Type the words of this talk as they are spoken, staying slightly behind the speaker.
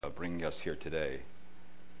bringing us here today.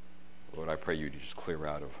 Lord, I pray you to just clear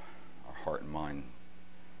out of our heart and mind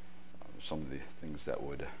some of the things that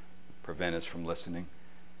would prevent us from listening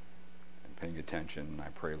and paying attention. And I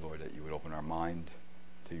pray, Lord, that you would open our mind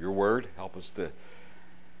to your word. Help us to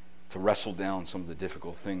wrestle down some of the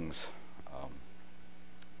difficult things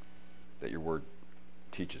that your word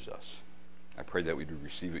teaches us. I pray that we would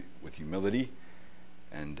receive it with humility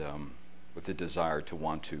and with the desire to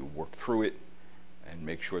want to work through it and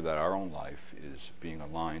make sure that our own life is being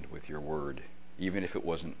aligned with your word, even if it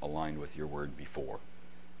wasn't aligned with your word before.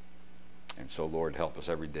 And so, Lord, help us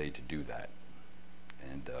every day to do that.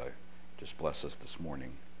 And just bless us this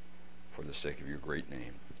morning for the sake of your great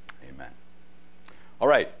name. Amen. All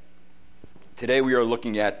right. Today we are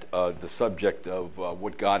looking at the subject of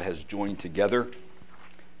what God has joined together.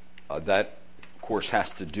 That, of course,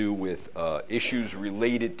 has to do with issues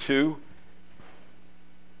related to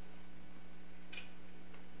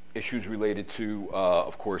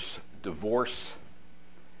of course, divorce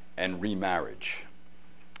and remarriage.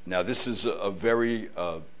 Now, this is a very,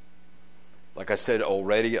 like I said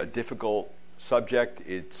already, a difficult subject.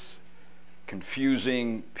 It's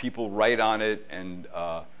confusing. People write on it, and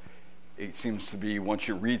it seems to be once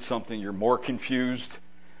you read something, you're more confused.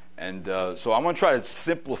 And so I'm going to try to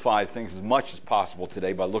simplify things as much as possible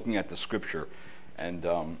today by looking at the scripture. And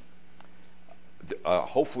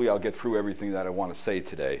hopefully I'll get through everything that I want to say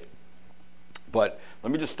today. But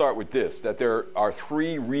let me just start with this, that there are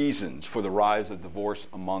three reasons for the rise of divorce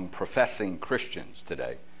among professing Christians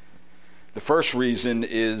today. The first reason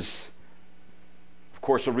is, of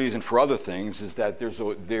course, a reason for other things, is that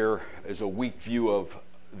there is a weak view of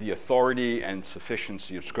the authority and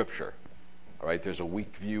sufficiency of Scripture. All right, there's a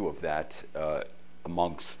weak view of that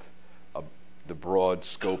amongst the broad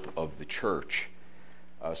scope of the church.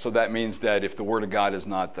 So that means that if the Word of God is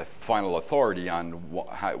not the final authority on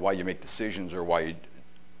why you make decisions or why you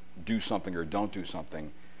do something or don't do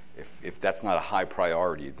something, if that's not a high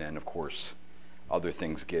priority, then of course other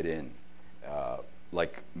things get in,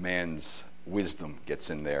 like man's wisdom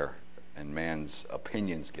gets in there, and man's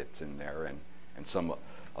opinions gets in there, and some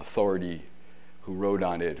authority who wrote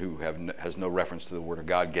on it who has no reference to the Word of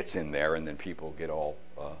God gets in there, and then people get all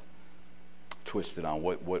twisted on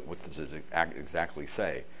what does it exactly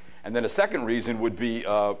say. And then a second reason would be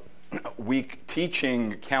weak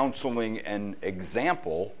teaching, counseling, and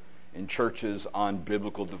example in churches on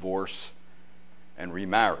biblical divorce and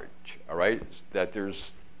remarriage. All right, that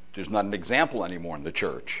there's not an example anymore in the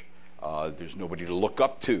church. There's nobody to look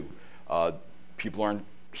up to. People aren't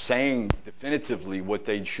saying definitively what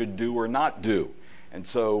they should do or not do. And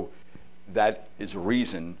so that is a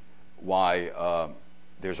reason why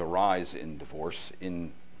there's a rise in divorce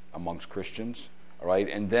amongst Christians. All right,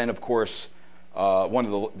 and then of course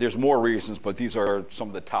there's more reasons, but these are some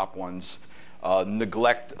of the top ones.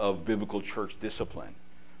 Neglect of biblical church discipline.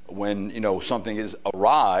 When something is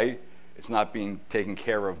awry, it's not being taken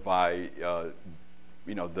care of by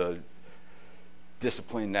the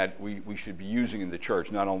discipline that we should be using in the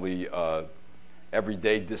church, not only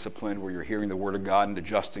everyday discipline where you're hearing the Word of God and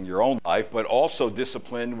adjusting your own life, but also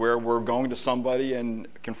discipline where we're going to somebody and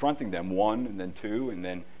confronting them, 1, and then 2, and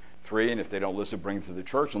then 3, and if they don't listen, bring them to the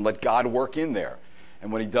church and let God work in there.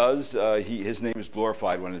 And when he does, his name is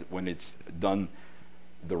glorified when it's done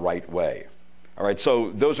the right way. All right,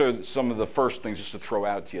 so those are some of the first things just to throw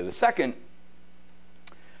out to you. The second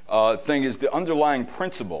thing is the underlying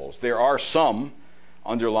principles. There are some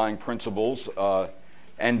underlying principles,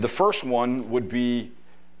 and the first one would be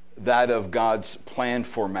that of God's plan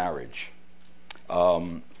for marriage.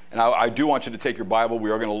 And I do want you to take your Bible.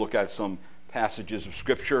 We are going to look at some passages of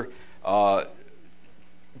Scripture.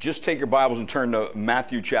 Just take your Bibles and turn to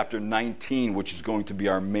Matthew chapter 19, which is going to be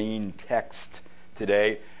our main text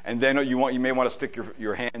today. And then you may want to stick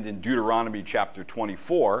your hand in Deuteronomy chapter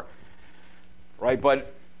 24, right?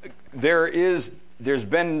 But there's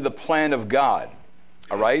been the plan of God,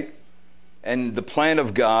 all right? And the plan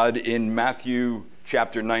of God in Matthew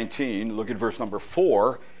chapter 19, look at verse number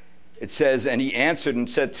 4. It says, "And he answered and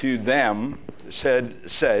said to them,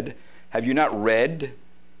 said, have you not read?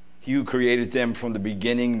 He who created them from the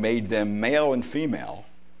beginning made them male and female.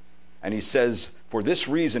 And he says, for this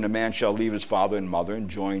reason a man shall leave his father and mother and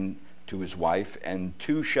join to his wife, and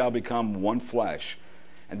two shall become one flesh."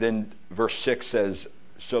 And then verse 6 says,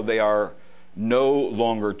 "So they are no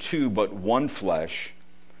longer two, but one flesh.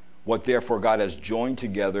 What therefore God has joined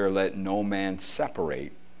together, let no man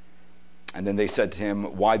separate." And then they said to him,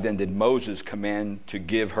 "Why then did Moses command to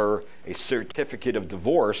give her a certificate of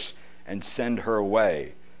divorce and send her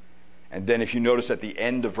away?" And then if you notice at the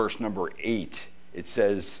end of verse number 8, it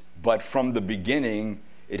says, "But from the beginning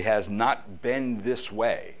it has not been this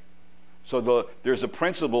way. So there's a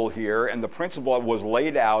principle here, and the principle was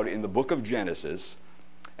laid out in the book of Genesis,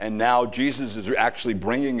 and now Jesus is actually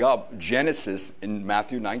bringing up Genesis in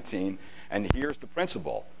Matthew 19, and here's the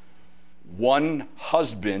principle. One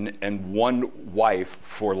husband and one wife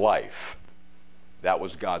for life. That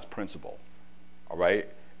was God's principle. All right?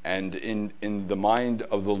 And in the mind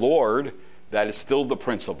of the Lord, that is still the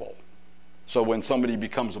principle. So when somebody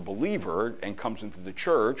becomes a believer and comes into the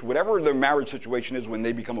church, whatever their marriage situation is when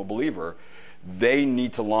they become a believer, they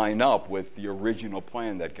need to line up with the original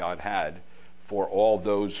plan that God had for all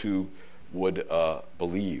those who would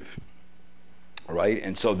believe. All right?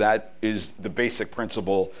 And so that is the basic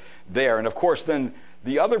principle there. And of course, then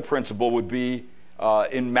the other principle would be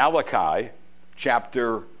in Malachi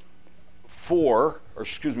chapter 2,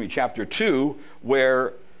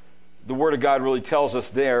 where the Word of God really tells us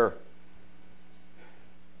there.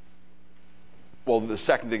 Well, the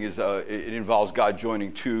second thing is it involves God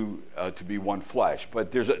joining two to be one flesh.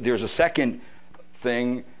 But there's a second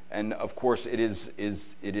thing, and of course it is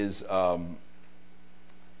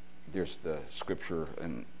there's the scripture,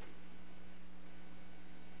 and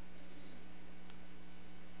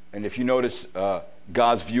if you notice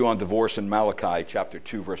God's view on divorce in Malachi chapter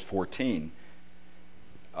 2 verse 14,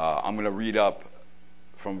 I'm going to read up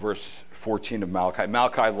from verse 14 of Malachi.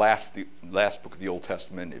 Malachi, the last book of the Old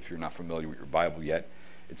Testament, if you're not familiar with your Bible yet.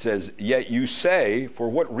 It says, "Yet you say, for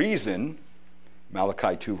what reason,"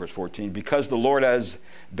 Malachi 2, verse 14, "because the Lord has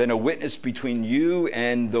been a witness between you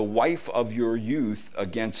and the wife of your youth,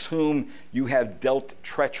 against whom you have dealt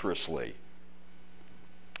treacherously."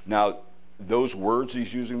 Now, those words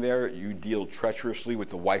he's using there, you deal treacherously with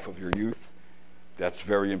the wife of your youth, that's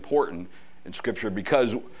very important in Scripture,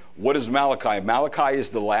 because what is Malachi? Malachi is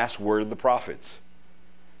the last word of the prophets.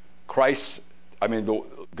 God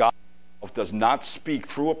does not speak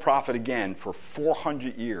through a prophet again for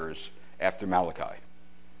 400 years after Malachi.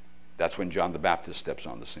 That's when John the Baptist steps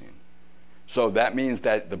on the scene. So that means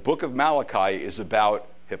that the book of Malachi is about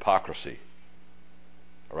hypocrisy.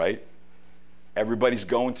 All right? Everybody's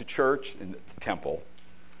going to church in the temple,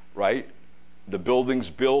 right? The building's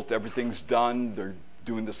built, everything's done, they're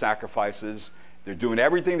doing the sacrifices, they're doing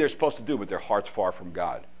everything they're supposed to do, but their heart's far from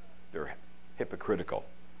God. They're hypocritical,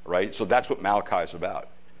 right? So that's what Malachi is about.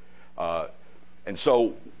 And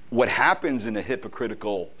so what happens in a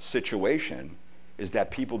hypocritical situation is that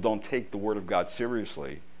people don't take the Word of God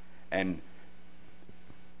seriously, and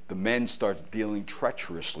the men start dealing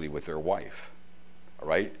treacherously with their wife, all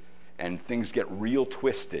right? And things get real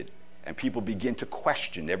twisted, and people begin to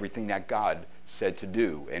question everything that God said to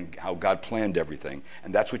do and how God planned everything.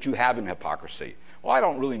 And that's what you have in hypocrisy. Well, I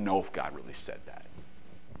don't really know if God really said that.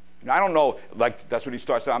 I don't know, like that's what he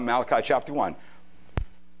starts out in Malachi chapter 1.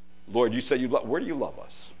 Lord, you said you love, where do you love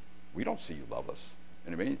us? We don't see you love us.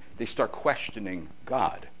 You know what I mean? They start questioning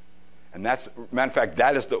God. And that's, matter of fact,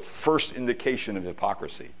 that is the first indication of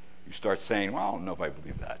hypocrisy. You start saying, well, I don't know if I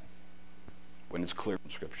believe that, when it's clear in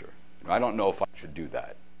Scripture. I don't know if I should do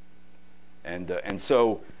that. And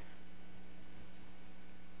so,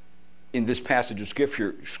 in this passage of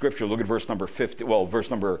Scripture, look at verse number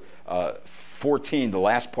 14, the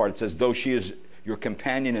last part. It says, "Though she is your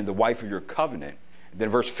companion and the wife of your covenant." Then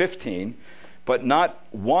verse 15, "But not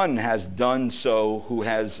one has done so who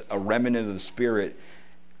has a remnant of the Spirit.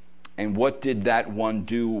 And what did that one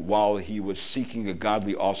do while he was seeking a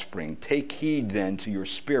godly offspring? Take heed then to your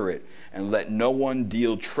spirit, and let no one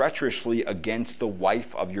deal treacherously against the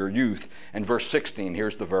wife of your youth." And verse 16,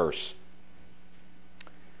 here's the verse.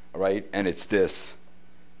 All right, and it's this,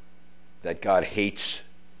 that God hates,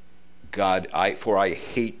 for I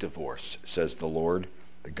hate divorce, says the Lord,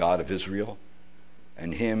 the God of Israel,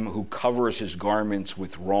 and him who covers his garments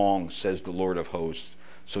with wrong, says the Lord of hosts.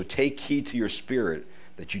 So take heed to your spirit,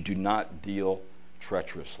 that you do not deal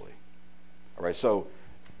treacherously. All right, so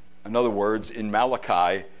in other words, in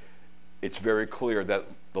Malachi, it's very clear that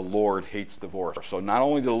the Lord hates divorce. So not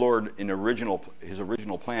only the Lord in his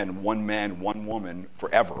original plan, one man, one woman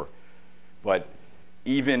forever, but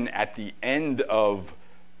even at the end of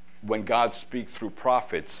when God speaks through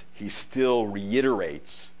prophets, he still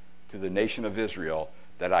reiterates to the nation of Israel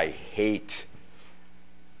that I hate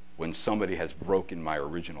when somebody has broken my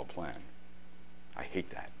original plan. I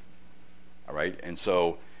hate that. All right? And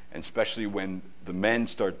so, and especially when the men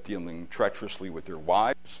start dealing treacherously with their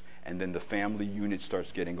wives, and then the family unit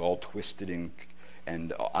starts getting all twisted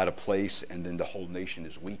and out of place, and then the whole nation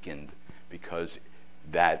is weakened because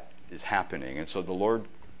that is happening. And so the Lord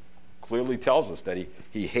clearly tells us that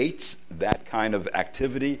he hates that kind of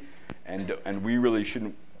activity, and we really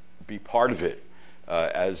shouldn't be part of it.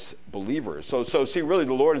 as believers. So see, really,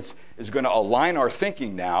 the Lord is going to align our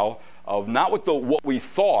thinking now of not what we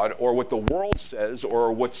thought or what the world says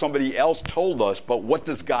or what somebody else told us, but what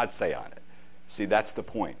does God say on it? See, that's the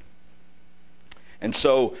point. And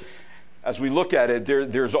so, as we look at it,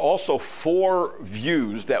 there's also 4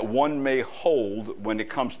 views that one may hold when it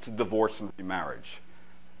comes to divorce and remarriage.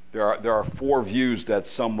 There are 4 views that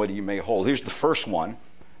somebody may hold. Here's the first one,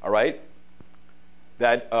 all right?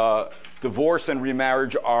 That divorce and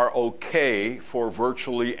remarriage are okay for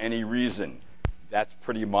virtually any reason. That's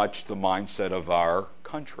pretty much the mindset of our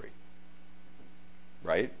country,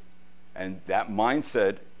 right? And that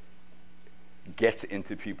mindset gets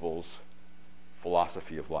into people's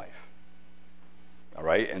philosophy of life. All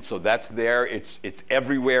right, and so that's there. It's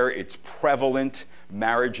everywhere. It's prevalent.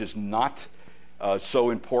 Marriage is not so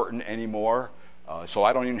important anymore. So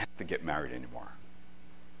I don't even have to get married anymore.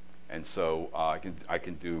 And so I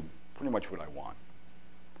can do pretty much what I want.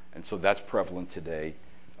 And so that's prevalent today.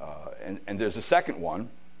 And there's a second one,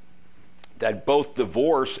 that both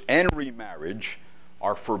divorce and remarriage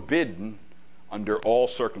are forbidden under all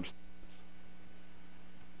circumstances.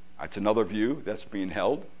 That's another view that's being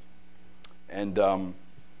held. And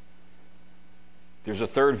there's a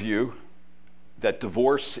third view, that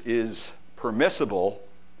divorce is permissible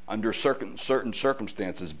under certain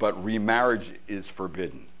circumstances, but remarriage is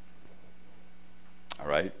forbidden. All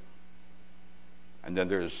right? And then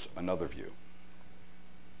there's another view.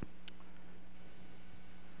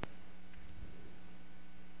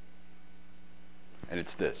 And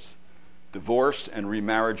it's this: divorce and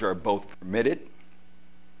remarriage are both permitted,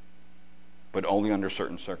 but only under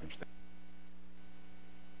certain circumstances.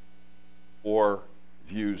 Or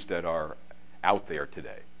views that are out there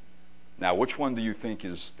today. Now, which one do you think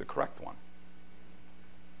is the correct one?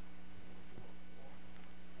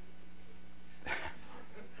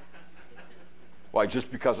 Why,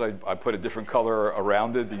 just because I put a different color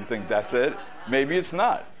around it, do you think that's it? Maybe it's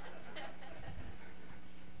not.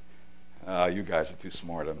 You guys are too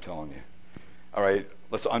smart, I'm telling you. All right,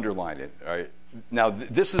 let's underline it. All right. Now,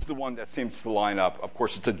 this is the one that seems to line up. Of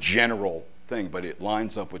course, it's a general thing, but it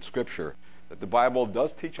lines up with Scripture, that the Bible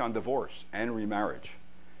does teach on divorce and remarriage,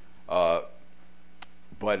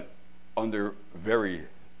 but under very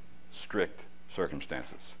strict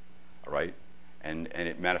circumstances. All right, and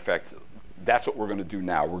matter of fact, that's what we're going to do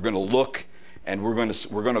now. We're going to look, and we're going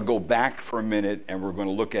to go back for a minute, and we're going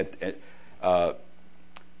to look at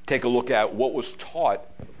take a look at what was taught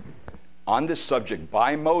on this subject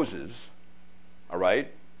by Moses. All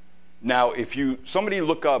right. Now, if somebody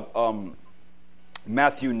look up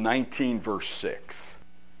Matthew 19, verse 6.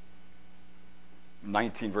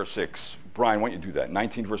 19, verse 6. Brian, why don't you do that?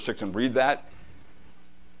 19, verse 6, and read that.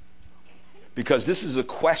 Because this is a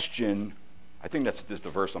question, I think this is the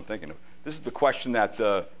verse I'm thinking of. This is the question that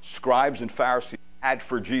the scribes and Pharisees had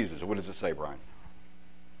for Jesus. What does it say, Brian?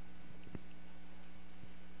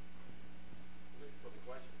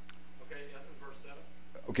 Okay, that's in verse 7.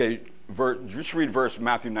 Okay, just read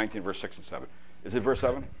Matthew 19, verse 6 and 7. Is it verse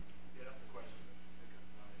 7?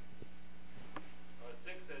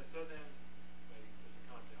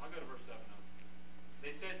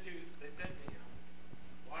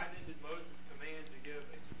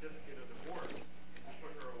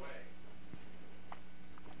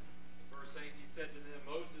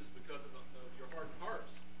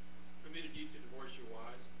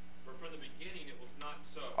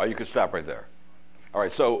 Oh, you could stop right there. All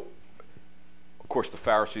right, so, of course, the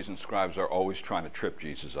Pharisees and scribes are always trying to trip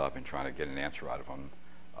Jesus up and trying to get an answer out of him,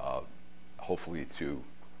 hopefully to,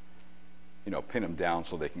 pin him down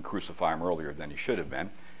so they can crucify him earlier than he should have been.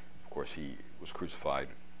 Of course, he was crucified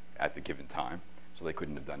at the given time, so they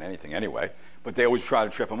couldn't have done anything anyway. But they always try to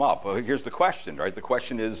trip him up. Well, here's the question, right? The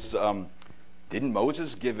question is, didn't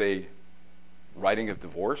Moses give a writing of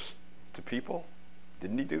divorce to people?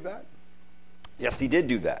 Didn't he do that? Yes, he did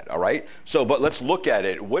do that, all right? So, but let's look at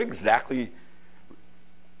it. What exactly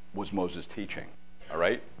was Moses teaching, all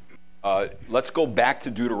right? Let's go back to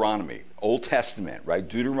Deuteronomy, Old Testament, right?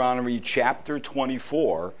 Deuteronomy chapter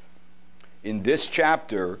 24. In this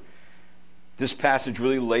chapter, this passage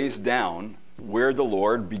really lays down where the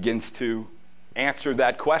Lord begins to answer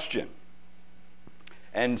that question.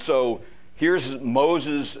 And so here's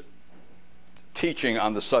Moses' teaching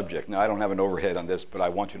on the subject. Now, I don't have an overhead on this, but I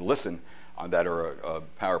want you to listen on that, or a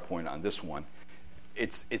PowerPoint on this one.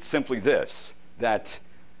 It's simply this, that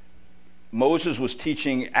Moses was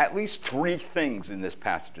teaching at least 3 things in this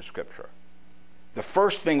passage of Scripture. The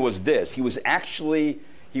first thing was this: he was actually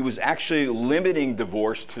limiting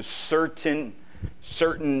divorce to certain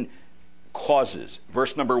causes.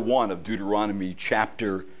 Verse number 1 of Deuteronomy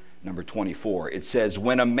chapter number 24. It says,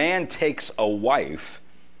 when a man takes a wife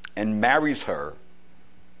and marries her,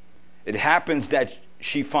 it happens that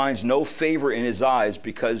she finds no favor in his eyes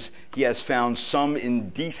because he has found some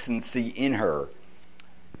indecency in her.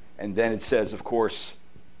 And then it says, of course,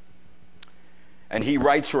 and he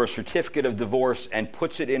writes her a certificate of divorce and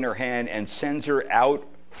puts it in her hand and sends her out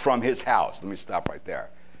from his house. Let me stop right there.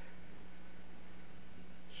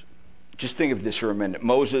 Just think of this for a minute.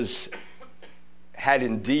 Moses had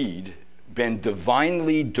indeed been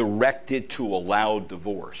divinely directed to allow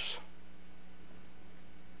divorce.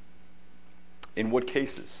 In what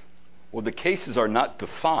cases? Well, the cases are not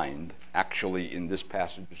defined, actually, in this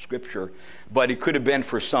passage of Scripture, but it could have been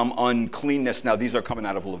for some uncleanness. Now, these are coming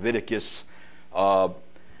out of Leviticus.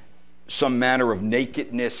 Some manner of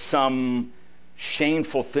nakedness, some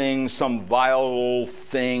shameful thing, some vile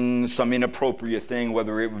thing, some inappropriate thing,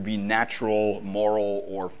 whether it would be natural, moral,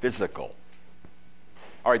 or physical.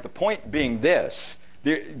 All right, the point being this,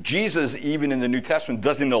 Jesus, even in the New Testament,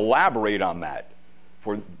 doesn't elaborate on that.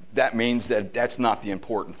 For that means that that's not the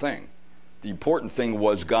important thing. The important thing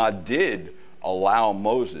was God did allow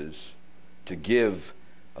Moses to give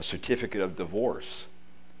a certificate of divorce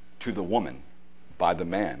to the woman by the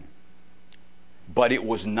man. But it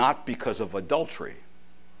was not because of adultery.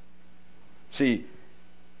 See,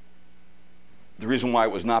 the reason why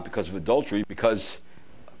it was not because of adultery, because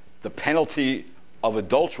the penalty of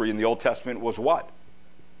adultery in the Old Testament was what?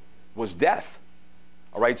 Was death.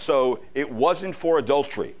 All right, so it wasn't for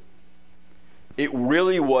adultery. It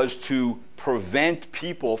really was to prevent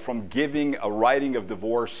people from giving a writing of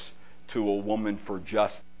divorce to a woman for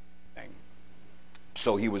just anything.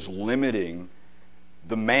 So he was limiting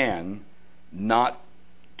the man not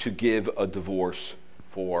to give a divorce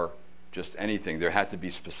for just anything. There had to be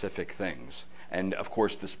specific things. And of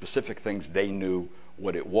course, the specific things, they knew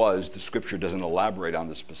what it was. The Scripture doesn't elaborate on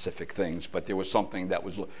the specific things, but there was something that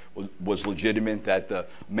was legitimate that the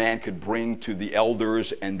man could bring to the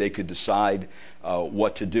elders and they could decide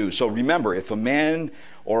what to do. So remember, if a man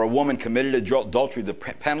or a woman committed adultery, the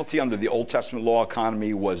penalty under the Old Testament law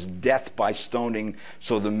economy was death by stoning.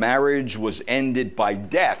 So the marriage was ended by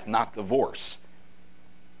death, not divorce.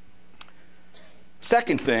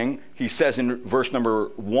 Second thing he says in verse number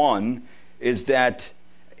 1 is that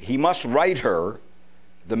he must write her,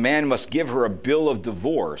 the man must give her a bill of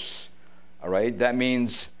divorce. All right, that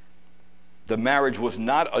means the marriage was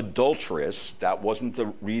not adulterous. That wasn't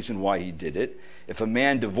the reason why he did it. If a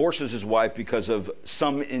man divorces his wife because of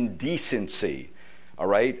some indecency, all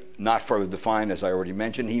right, not further defined, as I already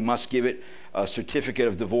mentioned, he must give it a certificate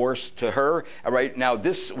of divorce to her. All right, now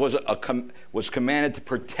this was commanded to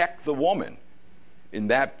protect the woman in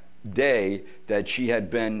that day, that she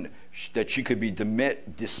could be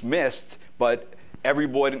dismissed, but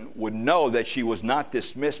everyone would know that she was not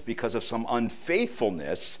dismissed because of some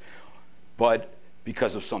unfaithfulness, but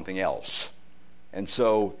because of something else. And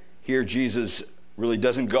so here Jesus really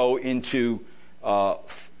doesn't go into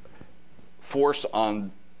force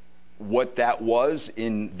on what that was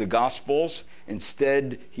in the Gospels.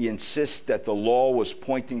 Instead, he insists that the law was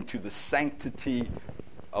pointing to the sanctity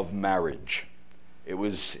of marriage. It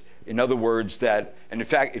was, in other words, that, and in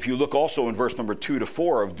fact, if you look also in verse number 2 to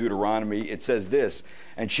 4 of Deuteronomy, it says this,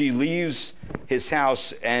 and she leaves his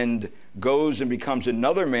house and goes and becomes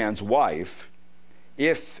another man's wife,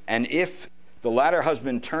 if the latter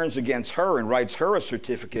husband turns against her and writes her a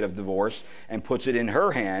certificate of divorce and puts it in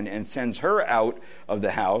her hand and sends her out of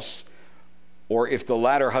the house, or if the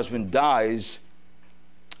latter husband dies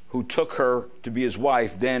who took her to be his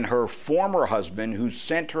wife, then her former husband who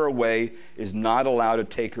sent her away is not allowed to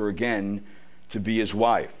take her again to be his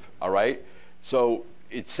wife. All right? So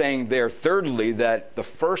it's saying there, thirdly, that the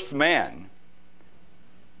first man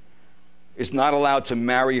is not allowed to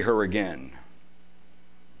marry her again.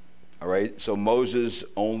 All right? So Moses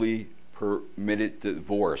only permitted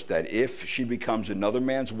divorce, that if she becomes another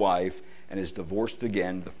man's wife and is divorced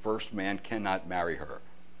again, the first man cannot marry her.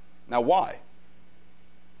 Now, why?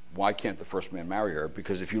 Why can't the first man marry her?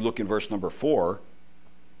 Because if you look in verse number 4,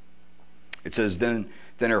 it says, then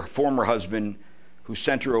her former husband who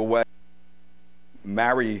sent her away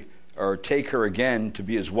marry or take her again to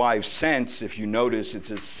be his wife, since, if you notice, it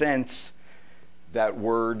says since, that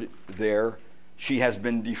word there, she has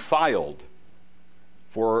been defiled,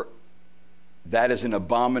 for that is an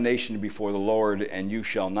abomination before the Lord, and you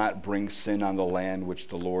shall not bring sin on the land which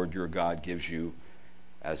the Lord your God gives you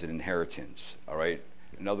as an inheritance. All right?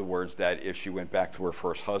 In other words, that if she went back to her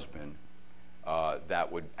first husband,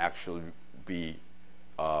 that would actually be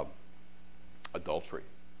adultery.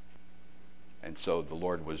 And so the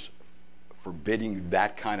Lord was forbidding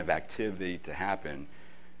that kind of activity to happen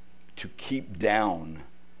to keep down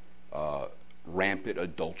rampant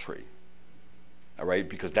adultery. All right,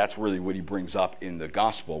 because that's really what he brings up in the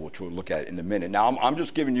gospel, which we'll look at in a minute. Now, I'm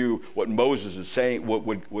just giving you what Moses is saying,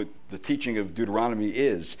 what the teaching of Deuteronomy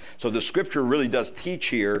is. So the scripture really does teach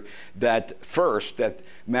here that first, that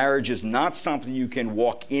marriage is not something you can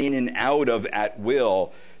walk in and out of at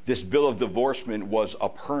will. This bill of divorcement was a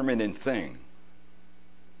permanent thing,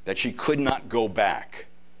 that she could not go back.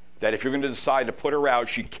 That if you're going to decide to put her out,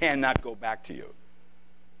 she cannot go back to you.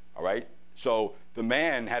 All right? So the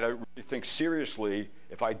man had to really think seriously,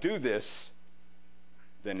 if I do this,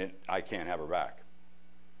 then I can't have her back.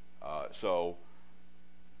 So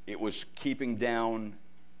it was keeping down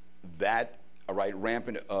that, all right,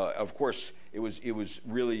 rampant. Of course, it was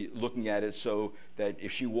really looking at it so that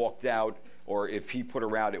if she walked out or if he put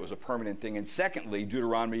her out, it was a permanent thing. And secondly,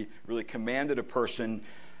 Deuteronomy really commanded a person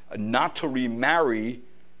not to remarry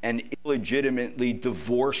an illegitimately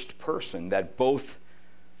divorced person, that both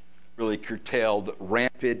really curtailed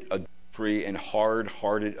rampant adultery and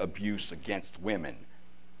hard-hearted abuse against women.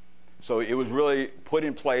 So it was really put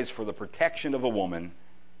in place for the protection of a woman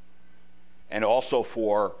and also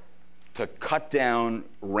to cut down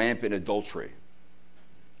rampant adultery.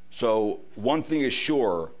 So one thing is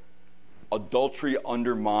sure, adultery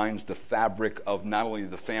undermines the fabric of not only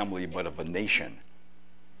the family but of a nation.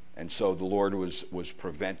 And so the Lord was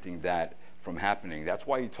preventing that from happening. That's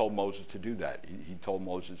why he told Moses to do that. He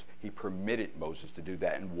permitted Moses to do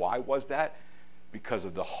that. And why was that? Because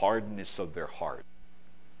of the hardness of their heart.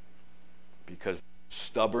 Because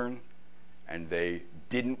stubborn, and they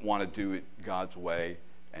didn't want to do it God's way,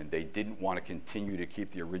 and they didn't want to continue to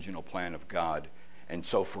keep the original plan of God. And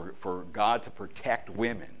so for God to protect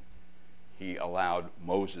women, he allowed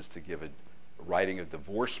Moses to give a writing of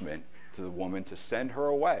divorcement to the woman to send her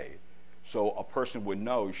away, so a person would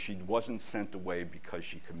know she wasn't sent away because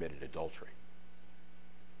she committed adultery.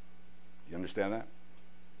 You understand that?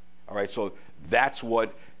 All right, so that's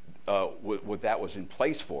what that was in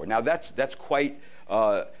place for. Now that's quite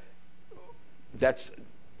that's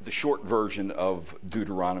the short version of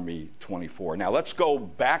Deuteronomy 24. Now let's go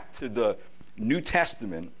back to the New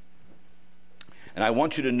Testament, and I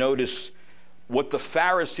want you to notice what the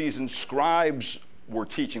Pharisees and scribes were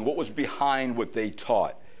teaching, what was behind what they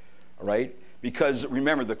taught. All right? Because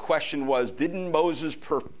remember, the question was, didn't Moses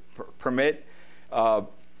permit,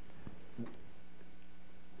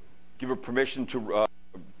 give her permission to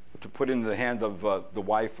put in the hand of the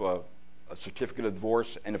wife a certificate of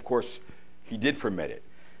divorce? And of course, he did permit it.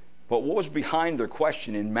 But what was behind their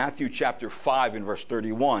question in Matthew chapter 5 and verse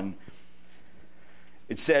 31,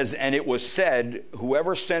 it says, and it was said,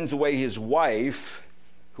 whoever sends his wife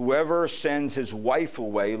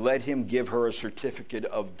away, let him give her a certificate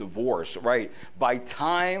of divorce. Right? By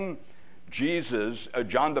time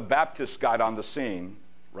John the Baptist got on the scene,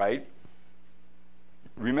 right?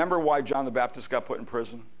 Remember why John the Baptist got put in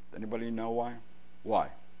prison? Anybody know why? Why?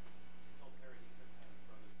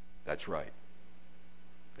 That's right.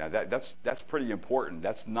 Now that's pretty important.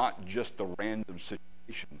 That's not just a random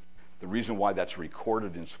situation. The reason why that's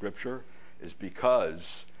recorded in Scripture is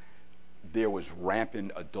because there was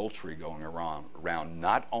rampant adultery going around,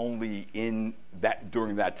 not only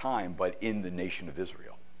during that time, but in the nation of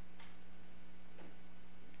Israel.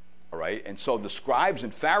 All right? And so the scribes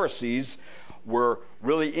and Pharisees were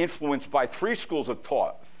really influenced by three schools of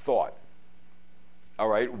thought. All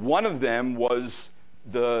right? One of them was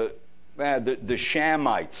the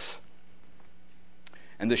Shamites.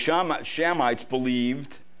 And the Shamites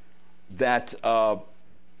believed that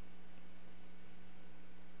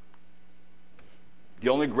the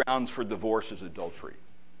only grounds for divorce is adultery.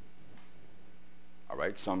 All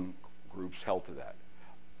right, some groups held to that.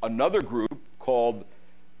 Another group called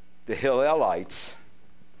the Hillelites,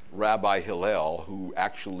 Rabbi Hillel, who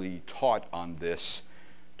actually taught on this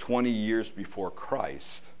 20 years before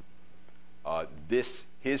Christ,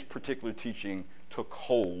 his particular teaching took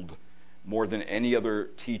hold more than any other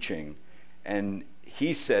teaching, and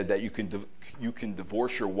he said that you can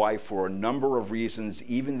divorce your wife for a number of reasons,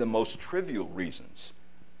 even the most trivial reasons,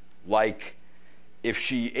 like if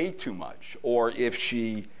she ate too much, or if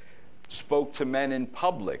she spoke to men in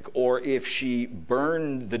public, or if she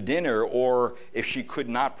burned the dinner, or if she could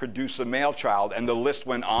not produce a male child, and the list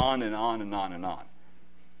went on and on and on and on.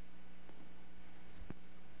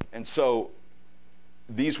 And so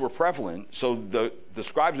these were prevalent. So the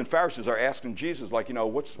scribes and Pharisees are asking Jesus, like,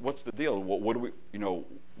 what's the deal? What do we,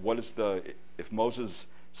 what is if Moses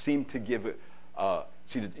seemed to give it, the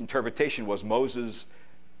interpretation was Moses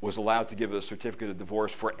was allowed to give a certificate of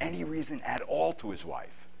divorce for any reason at all to his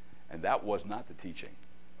wife. And that was not the teaching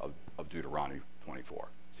of Deuteronomy 24.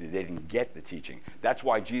 See, they didn't get the teaching. That's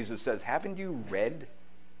why Jesus says, haven't you read?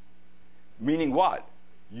 Meaning what?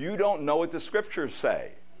 You don't know what the scriptures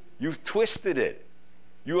say. You've twisted it.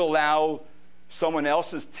 You allow someone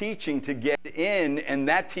else's teaching to get in, and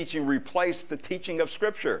that teaching replaced the teaching of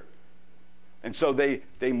Scripture. And so they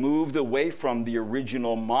moved away from the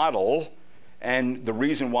original model, and the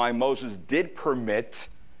reason why Moses did permit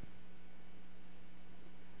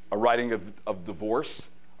a writing of divorce,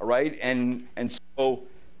 all right? And so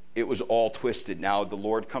it was all twisted. Now the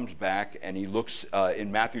Lord comes back, and he looks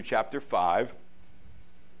in Matthew chapter 5,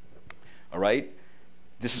 all right?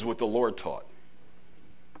 This is what the Lord taught.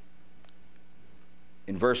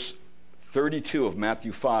 In verse 32 of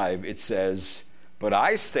Matthew 5, it says, "But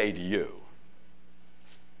I say to you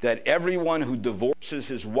that everyone who divorces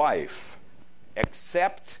his wife,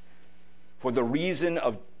 except for the reason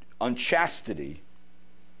of unchastity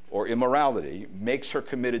or immorality, makes her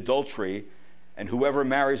commit adultery, and whoever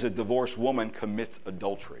marries a divorced woman commits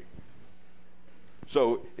adultery."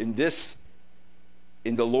 So in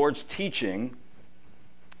the Lord's teaching,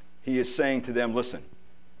 he is saying to them, listen,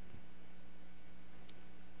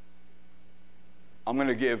 I'm going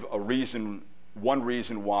to give one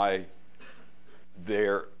reason why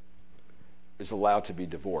there is allowed to be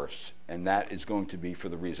divorce, and that is going to be for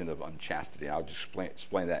the reason of unchastity. I'll just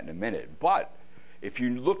explain that in a minute. But if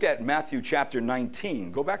you look at Matthew chapter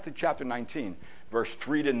 19, go back to chapter 19, verse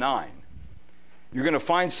 3 to 9. You're going to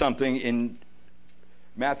find something in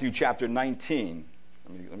Matthew chapter 19.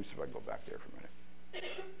 Let me see if I can go back there for a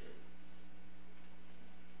minute.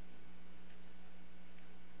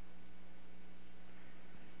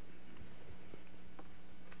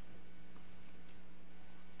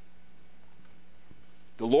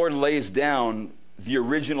 The Lord lays down the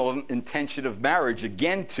original intention of marriage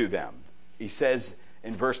again to them. He says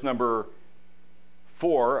in verse number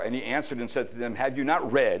 4, and he answered and said to them, "Have you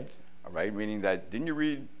not read," all right, meaning that, didn't you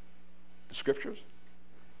read the scriptures?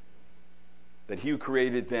 That he who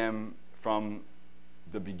created them from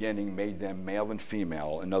the beginning made them male and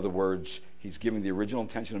female. In other words, he's giving the original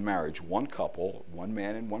intention of marriage, one couple, one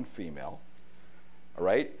man and one female, all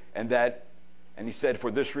right? And he said, "For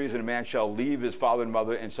this reason a man shall leave his father and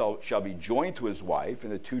mother and shall be joined to his wife,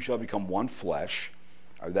 and the two shall become one flesh."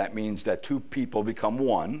 That means that two people become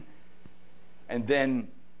one. And then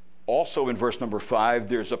also in verse number 5,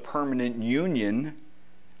 there's a permanent union,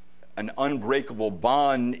 an unbreakable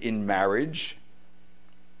bond in marriage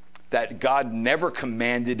that God never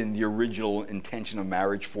commanded in the original intention of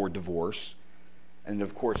marriage for divorce. And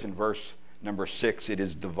of course, in verse number 6, it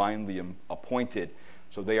is divinely appointed.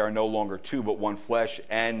 So they are no longer two, but one flesh.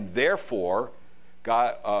 And therefore,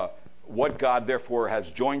 what God therefore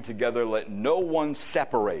has joined together, let no one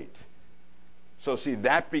separate. So see,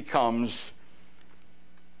 that becomes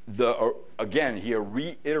again, he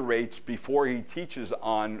reiterates before he teaches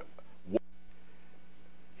on what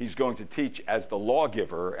he's going to teach as the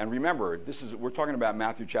lawgiver. And remember, we're talking about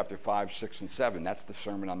Matthew chapter 5, 6, and 7. That's the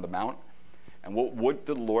Sermon on the Mount. And what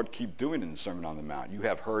did the Lord keep doing in the Sermon on the Mount? You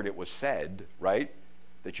have heard it was said, right?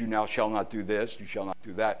 That you now shall not do this, you shall not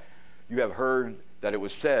do that. You have heard that it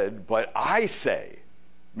was said, but I say,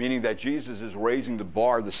 meaning that Jesus is raising the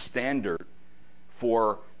bar, the standard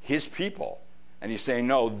for his people. And he's saying,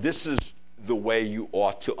 no, this is the way you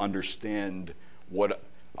ought to understand what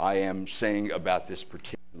I am saying about this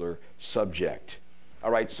particular subject.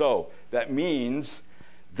 All right, so that means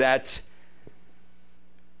that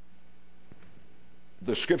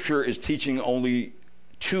the scripture is teaching only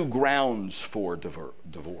two grounds for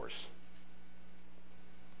divorce.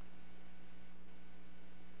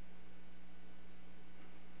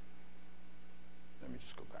 Let me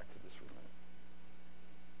just go back to this for a minute.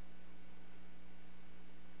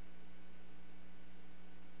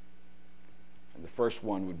 And the first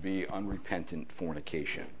one would be unrepentant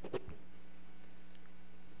fornication.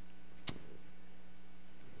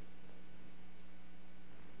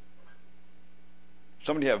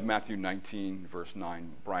 Somebody have Matthew 19, verse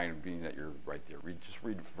 9. Brian, being that you're right there, just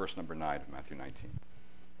read verse number 9 of Matthew 19.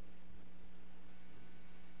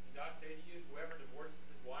 "And I say to you, whoever divorces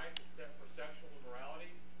his wife except for sexual immorality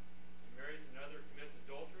and marries another commits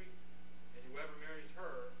adultery, and whoever marries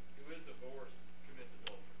her who is divorced commits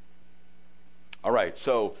adultery." All right,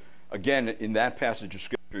 so again, in that passage of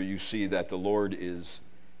Scripture, you see that the Lord is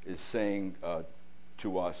saying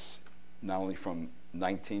to us, not only from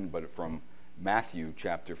 19, but from Matthew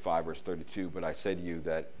chapter 5, verse 32, "But I say to you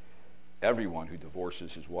that everyone who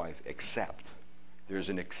divorces his wife, except," there's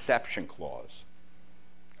an exception clause,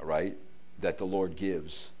 all right, that the Lord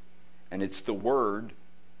gives. And it's the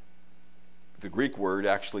Greek word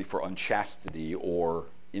actually for unchastity or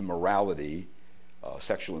immorality,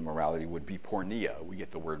 sexual immorality would be porneia. We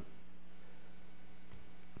get the word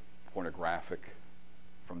pornographic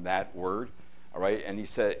from that word. All right, and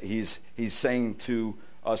he's saying to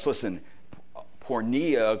us, listen,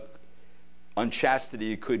 porneia,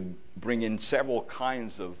 unchastity, could bring in several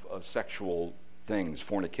kinds of sexual things: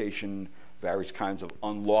 fornication, various kinds of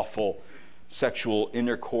unlawful sexual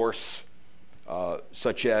intercourse,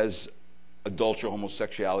 such as adultery,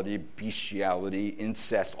 homosexuality, bestiality,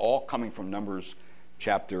 incest, all coming from Numbers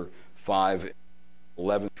chapter 5,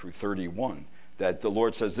 11 through 31. That the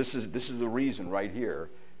Lord says this is the reason right here,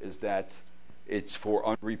 is that it's for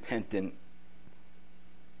unrepentant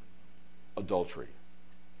adultery.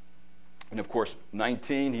 And of course,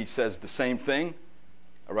 19, he says the same thing.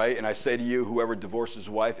 All right, and I say to you, whoever divorces his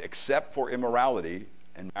wife except for immorality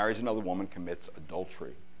and marries another woman commits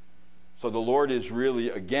adultery. So the Lord is really,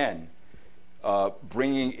 again,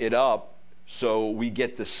 bringing it up so we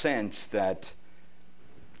get the sense that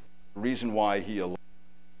the reason why he allows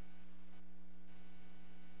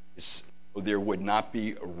is so there would not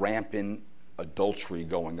be rampant adultery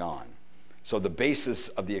going on. So the basis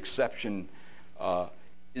of the exception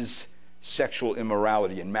is sexual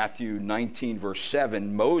immorality. In Matthew 19, verse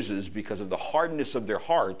 7, Moses, because of the hardness of their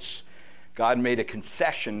hearts, God made a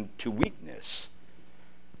concession to weakness.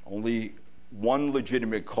 Only one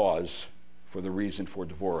legitimate cause for the reason for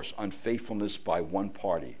divorce: unfaithfulness by one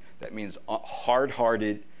party. That means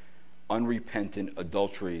hard-hearted, unrepentant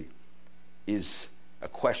adultery is a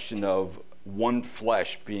question of one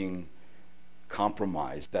flesh being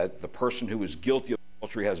compromised, that the person who is guilty of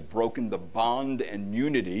adultery has broken the bond and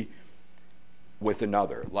unity with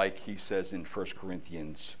another, like he says in 1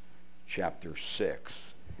 Corinthians chapter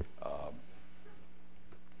 6,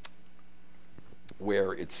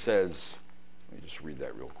 where it says, let me just read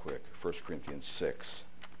that real quick, 1 Corinthians 6.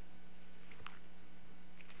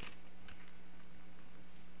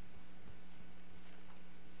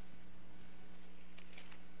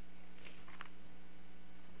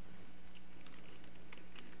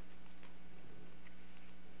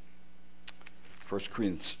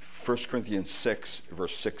 First Corinthians 6,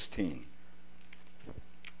 verse 16.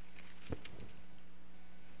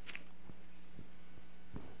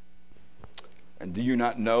 And do you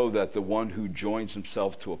not know that the one who joins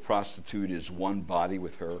himself to a prostitute is one body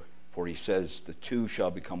with her? For he says, the two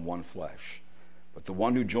shall become one flesh. But the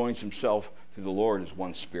one who joins himself to the Lord is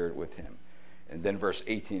one spirit with him. And then verse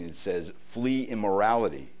 18, it says, flee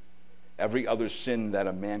immorality. Every other sin that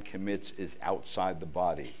a man commits is outside the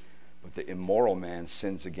body, but the immoral man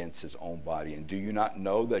sins against his own body. And do you not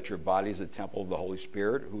know that your body is a temple of the Holy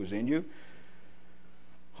Spirit who is in you,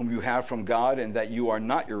 whom you have from God, and that you are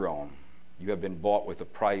not your own? You have been bought with a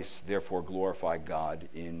price, therefore glorify God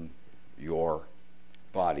in your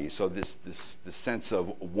body. So the sense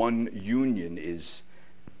of one union is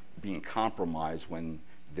being compromised when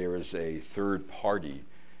there is a third party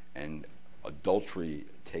and adultery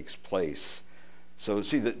takes place. So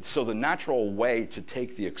see, the natural way to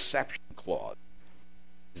take the exception clause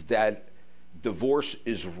is that divorce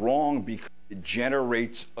is wrong because it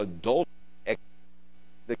generates adultery.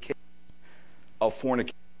 The case of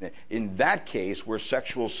fornication. In that case, where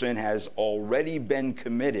sexual sin has already been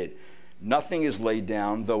committed, nothing is laid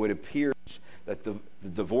down, though it appears that the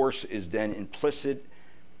divorce is then implicit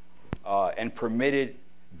and permitted,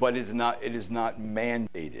 but it is not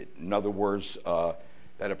mandated. In other words,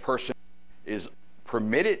 that a person is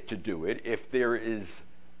permitted to do it if there is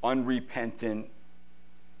unrepentant,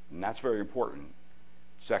 and that's very important,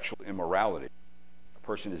 sexual immorality. A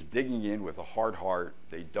person is digging in with a hard heart.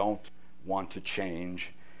 They don't want to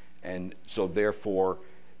change. And so therefore,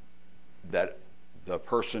 that the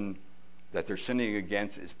person that they're sinning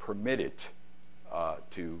against is permitted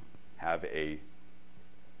to have a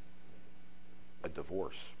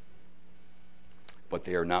divorce. But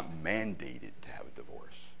they are not mandated to have a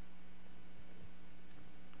divorce.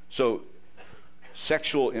 So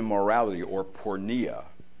sexual immorality, or porneia,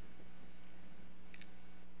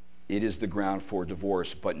 it is the ground for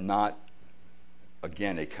divorce, but not,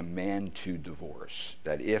 again, a command to divorce.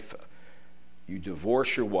 That if you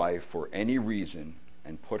divorce your wife for any reason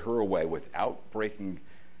and put her away without breaking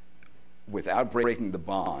the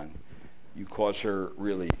bond, you cause her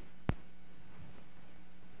really,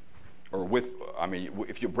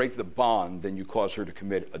 if you break the bond, then you cause her to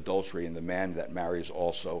commit adultery, and the man that marries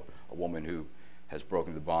also a woman who has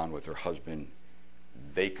broken the bond with her husband,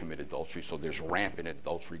 they commit adultery. So there's rampant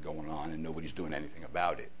adultery going on, and nobody's doing anything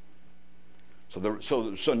about it. So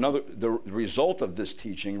the result of this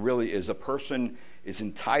teaching really is a person is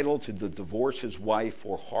entitled to divorce his wife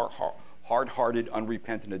for hard-hearted,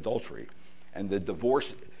 unrepentant adultery, and the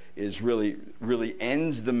divorce is really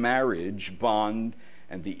ends the marriage bond,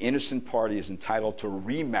 and the innocent party is entitled to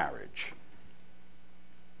remarriage.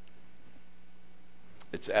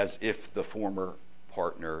 It's as if the former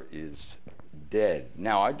partner is dead.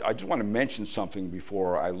 Now, I just want to mention something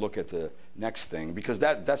before I look at the next thing, because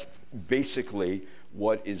that's basically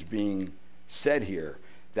what is being said here,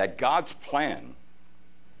 that God's plan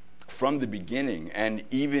from the beginning, and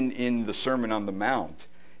even in the Sermon on the Mount,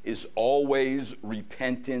 is always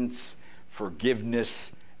repentance,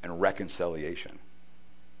 forgiveness, and reconciliation.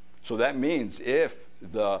 So that means if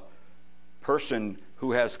the person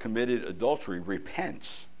who has committed adultery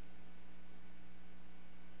repents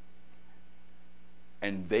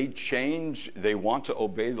and they change, they want to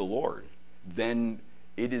obey the Lord, then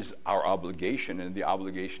it is our obligation and the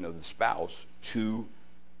obligation of the spouse to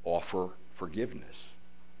offer forgiveness.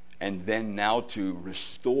 And then now to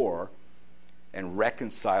restore and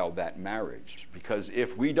reconcile that marriage. Because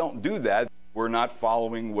if we don't do that, we're not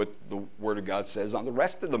following what the Word of God says on the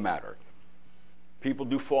rest of the matter. People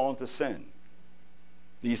do fall into sin.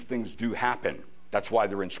 These things do happen. That's why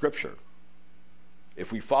they're in Scripture.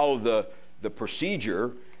 If we follow the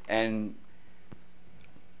procedure, and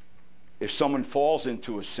if someone falls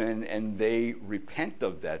into a sin and they repent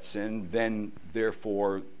of that sin, then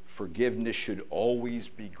therefore forgiveness should always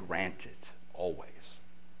be granted, always.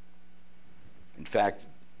 In fact,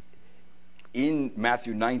 in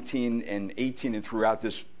Matthew 19 and 18 and throughout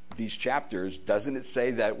these chapters, doesn't it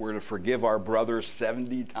say that we're to forgive our brothers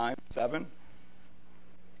 70 times 7?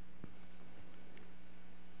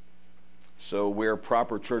 So where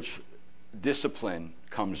proper church discipline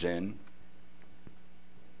comes in,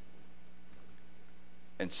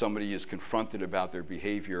 and somebody is confronted about their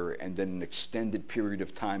behavior, and then an extended period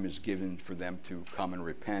of time is given for them to come and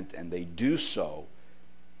repent, and they do so,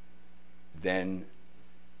 then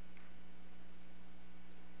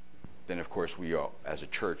of course we as a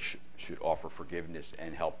church should offer forgiveness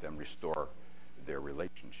and help them restore their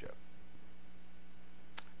relationship.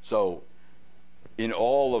 So in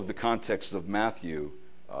all of the context of Matthew,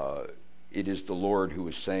 it is the Lord who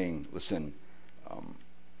is saying, listen,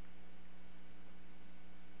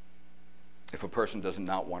 if a person does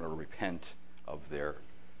not want to repent of their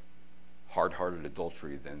hard-hearted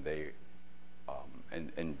adultery, then they,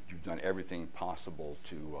 and you've done everything possible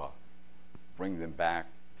to bring them back,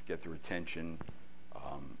 to get their attention,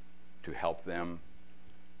 to help them,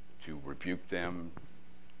 to rebuke them,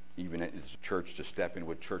 even as a church to step in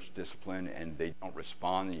with church discipline, and they don't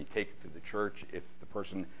respond, and you take it to the church. If the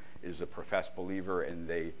person is a professed believer and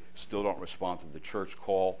they still don't respond to the church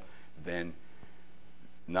call, then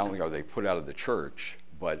not only are they put out of the church,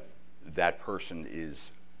 but that person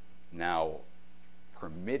is now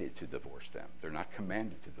permitted to divorce them. They're not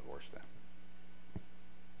commanded to divorce them.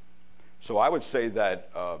 So I would say that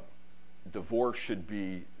divorce should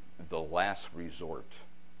be the last resort,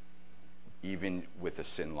 even with a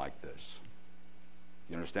sin like this.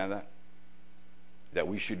 You understand that? That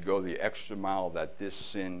we should go the extra mile, that this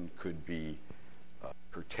sin could be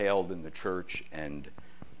curtailed in the church, and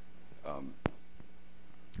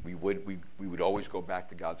we would always go back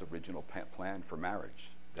to God's original plan for marriage.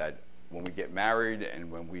 That when we get married and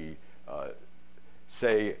when we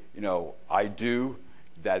say, I do,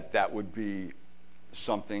 that would be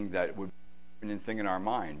something that would be a thing in our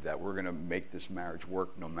mind, that we're going to make this marriage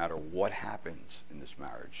work no matter what happens in this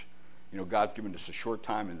marriage. God's given us a short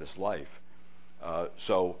time in this life.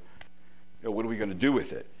 So what are we going to do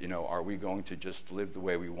with it? Are we going to just live the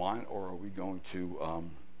way we want, or are we going to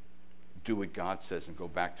do what God says and go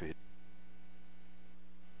back to His?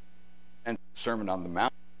 And the Sermon on the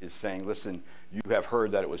Mount is saying, listen, you have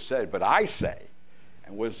heard that it was said, but I say.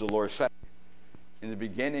 And what does the Lord say? In the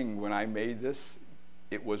beginning, when I made this,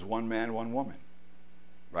 it was one man, one woman,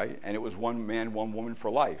 right? And it was one man, one woman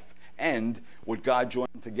for life. And what God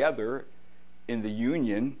joined together in the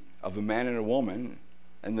union of a man and a woman,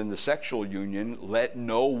 and then the sexual union, let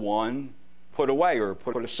no one put away or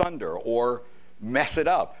put asunder or mess it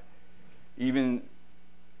up. Even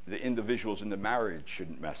the individuals in the marriage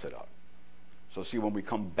shouldn't mess it up. So see, when we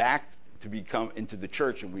come back to become into the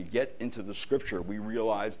church and we get into the Scripture, we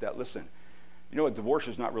realize that, listen, divorce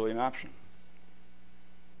is not really an option.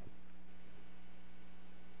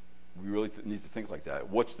 We really need to think like that.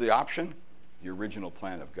 What's the option? The original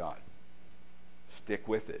plan of God. Stick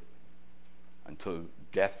with it until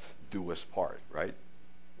death do us part, right?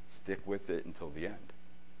 Stick with it until the end.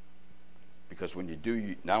 Because when you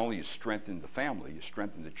do, not only you strengthen the family, you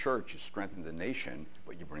strengthen the church, you strengthen the nation,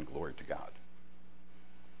 but you bring glory to God.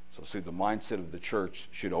 So see, the mindset of the church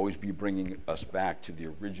should always be bringing us back to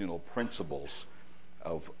the original principles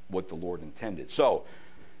of what the Lord intended. So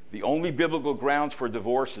the only biblical grounds for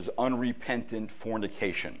divorce is unrepentant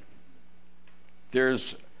fornication.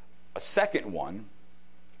 There's a second one,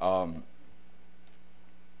 and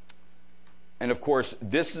of course,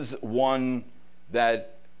 this is one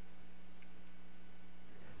that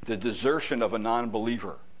the desertion of a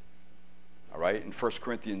non-believer. All right, in 1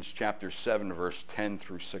 Corinthians chapter 7, verse 10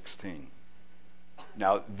 through 16.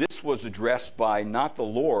 Now, this was addressed by not the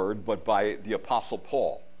Lord, but by the Apostle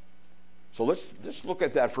Paul. So let's just look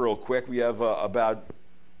at that for real quick. We have about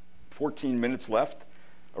 14 minutes left,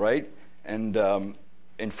 all right? And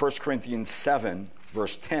in 1 Corinthians 7,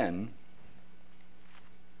 verse 10,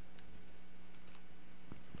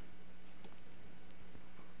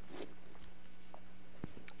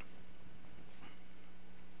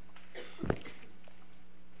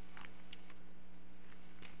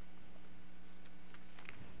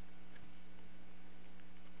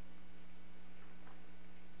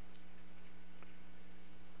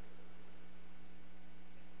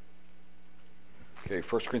 okay,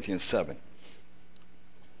 1 Corinthians 7.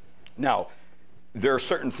 Now, there are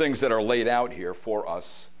certain things that are laid out here for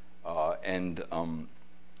us,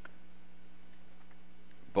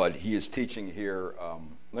 but he is teaching here.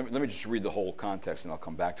 Let me just read the whole context, and I'll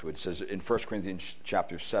come back to it. It says in 1 Corinthians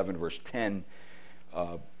chapter 7, verse 10,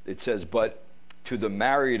 it says, "But to the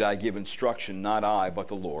married I give instruction, not I, but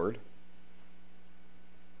the Lord,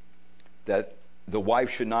 that the wife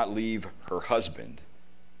should not leave her husband.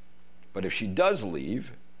 But if she does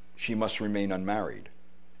leave, she must remain unmarried,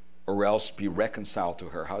 or else be reconciled to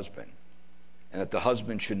her husband, and that the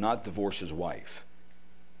husband should not divorce his wife.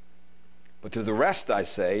 But to the rest I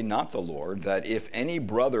say, not the Lord, that if any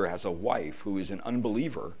brother has a wife who is an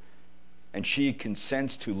unbeliever, and she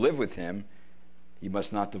consents to live with him, he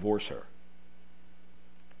must not divorce her.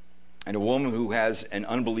 And a woman who has an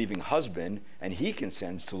unbelieving husband, and he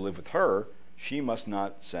consents to live with her, she must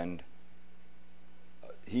not send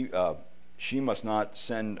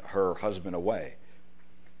her husband away.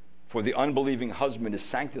 For the unbelieving husband is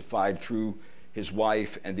sanctified through his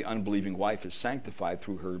wife, and the unbelieving wife is sanctified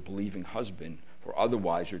through her believing husband. For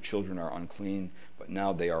otherwise your children are unclean, but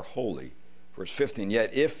now they are holy." Verse 15,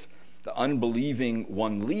 "Yet if the unbelieving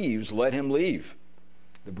one leaves, let him leave.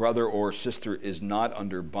 The brother or sister is not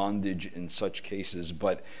under bondage in such cases,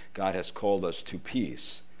 but God has called us to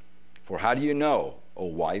peace. For how do you know, O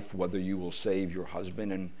wife, whether you will save your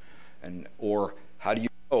husband, or how do you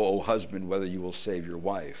know, O husband, whether you will save your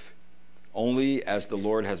wife? Only as the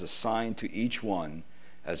Lord has assigned to each one,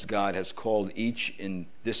 as God has called each in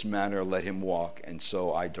this manner, let him walk, and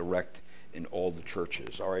so I direct in all the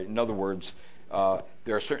churches." All right, in other words,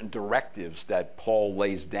 there are certain directives that Paul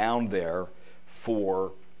lays down there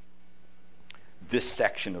for this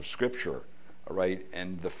section of Scripture. All right,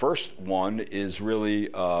 and the first one is really,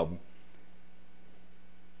 and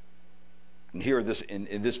here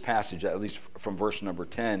in this passage, at least from verse number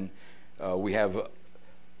 10, we have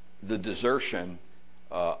the desertion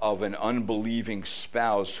of an unbelieving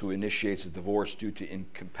spouse who initiates a divorce due to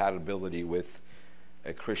incompatibility with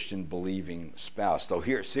a Christian believing spouse. So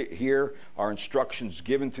here are instructions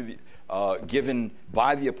given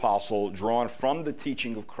by the apostle, drawn from the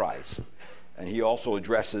teaching of Christ, and he also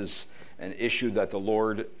addresses an issue that the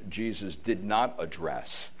Lord Jesus did not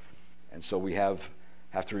address. And so we have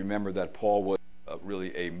to remember that Paul was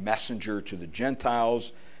really a messenger to the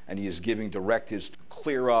Gentiles, and he is giving directives to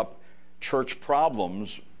clear up church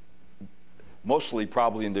problems, mostly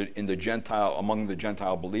probably among the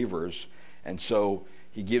Gentile believers. And so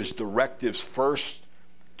he gives directives first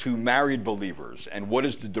to married believers. And what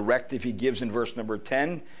is the directive he gives in verse number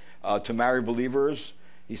 10 to married believers?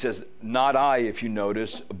 He says, "Not I," if you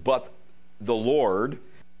notice, "but the Lord,"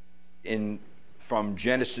 from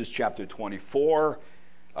Genesis chapter 24.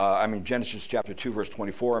 Genesis chapter 2, verse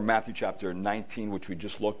 24, and Matthew chapter 19, which we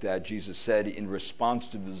just looked at. Jesus said in response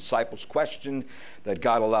to the disciples' question that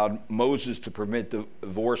God allowed Moses to permit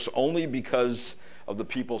divorce only because of the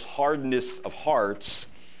people's hardness of hearts.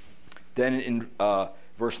 Then in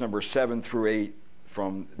verse number 7 through 8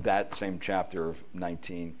 from that same chapter of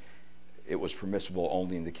 19, it was permissible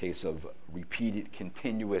only in the case of repeated,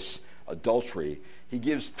 continuous adultery. He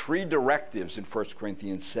gives three directives in 1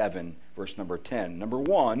 Corinthians 7, verse number 10. Number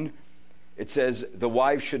one, it says the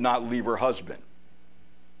wife should not leave her husband.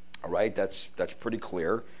 All right, that's pretty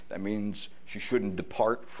clear. That means she shouldn't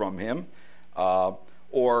depart from him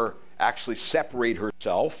or actually separate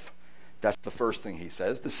herself. That's the first thing he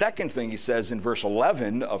says. The second thing he says in verse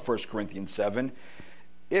 11 of 1 Corinthians 7,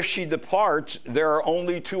 if she departs, there are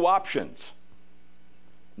only two options.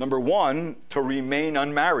 Number one, to remain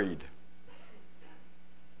unmarried.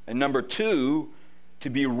 And number two, to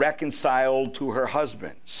be reconciled to her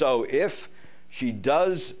husband. So if she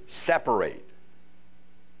does separate,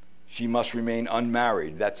 she must remain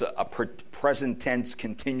unmarried. That's a present tense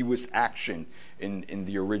continuous action in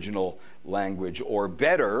the original language. Or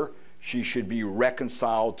better, she should be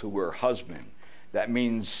reconciled to her husband. That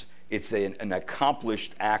means it's an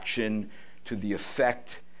accomplished action to the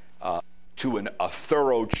effect, to a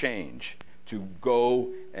thorough change, to go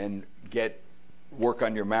and work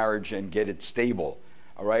on your marriage and get it stable.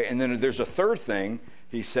 All right, and then there's a third thing.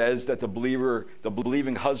 He says that the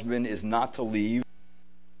believing husband is not to leave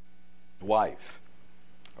his wife.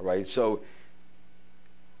 All right, so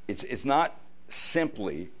it's not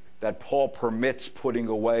simply that Paul permits putting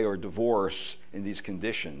away or divorce in these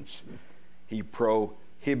conditions. He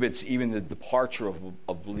prohibits even the departure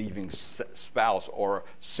of believing spouse or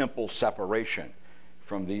simple separation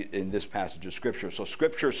in this passage of Scripture. So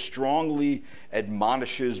Scripture strongly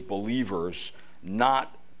admonishes believers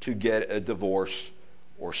not to get a divorce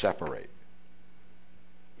or separate.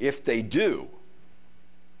 If they do,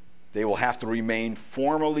 they will have to remain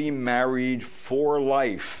formally married for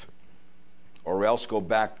life, or else go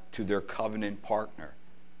back to their covenant partner.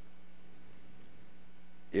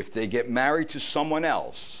 If they get married to someone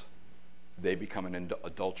else, they become an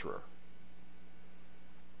adulterer.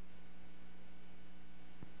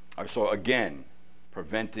 So again,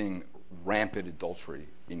 preventing rampant adultery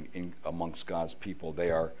amongst God's people.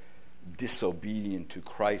 They are disobedient to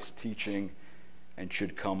Christ's teaching and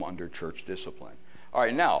should come under church discipline. All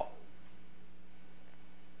right, now,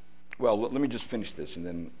 well, let me just finish this and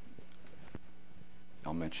then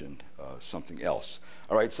I'll mention something else.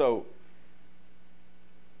 All right, so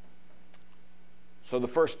the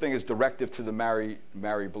first thing is directive to the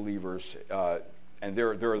married believers, and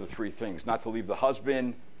there are the three things: not to leave the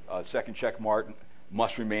husband. Second check mark,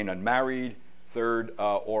 must remain unmarried. Third,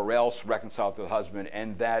 or else reconcile to the husband,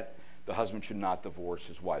 and that the husband should not divorce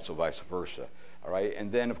his wife, so vice versa. All right,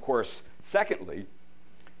 and then of course, secondly,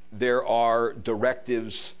 there are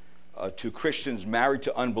directives to Christians married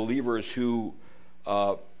to unbelievers who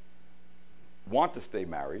want to stay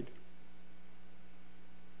married.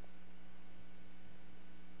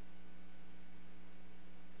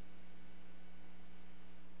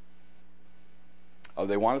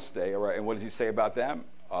 They want to stay, all right, and what does he say about them?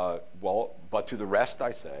 Well, but to the rest I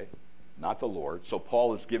say, not the Lord. So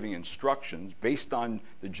Paul is giving instructions based on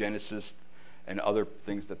the Genesis and other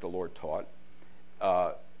things that the Lord taught.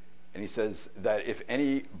 And he says that if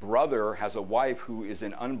any brother has a wife who is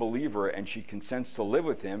an unbeliever and she consents to live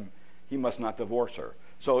with him, he must not divorce her.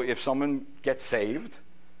 So if someone gets saved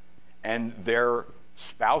and their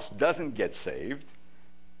spouse doesn't get saved,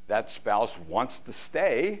 that spouse wants to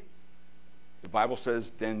stay, the Bible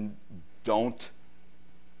says then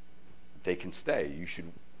they can stay. You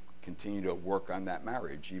should continue to work on that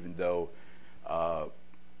marriage, even though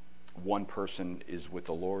one person is with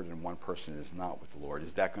the Lord and one person is not with the Lord.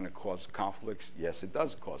 Is that going to cause conflicts? Yes, it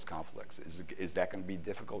does cause conflicts. Is that going to be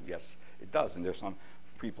difficult? Yes, it does. And there's some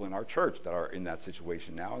people in our church that are in that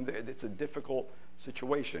situation now, and it's a difficult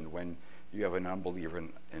situation when you have an unbeliever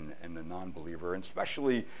and a non-believer, and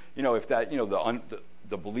especially, if that,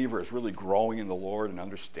 the believer is really growing in the Lord and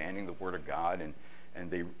understanding the Word of God,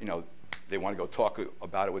 and they want to go talk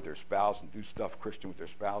about it with their spouse and do stuff Christian with their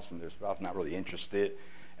spouse, and their spouse not really interested,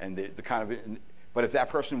 and but if that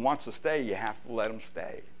person wants to stay, you have to let them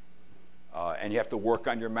stay, and you have to work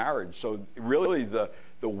on your marriage. So really, the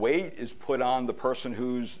weight is put on the person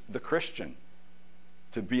who's the Christian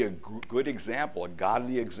to be a good example, a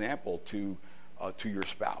godly example to your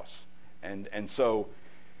spouse, and so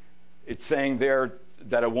it's saying there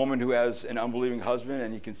that a woman who has an unbelieving husband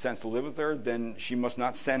and he consents to live with her, then she must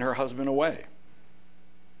not send her husband away.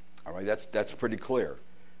 All right, that's pretty clear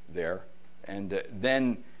there. And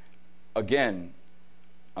then, again,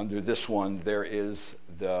 under this one, there is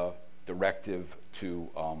the directive to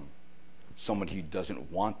someone who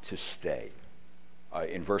doesn't want to stay.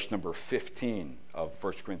 In verse number 15 of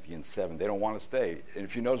 1 Corinthians 7, they don't want to stay. And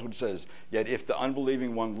if you notice what it says, yet if the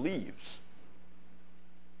unbelieving one leaves,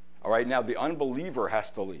 all right, now the unbeliever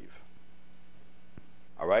has to leave.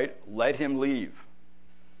 All right, let him leave.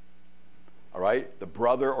 All right, the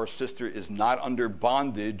brother or sister is not under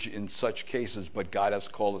bondage in such cases, but God has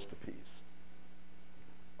called us to peace.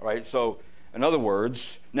 All right, so in other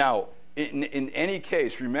words, now in any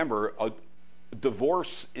case, remember, a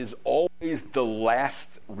divorce is always the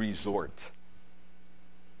last resort.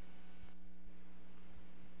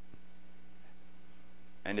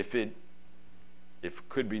 And if it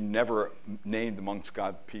could be never named amongst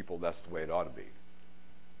God's people, that's the way it ought to be.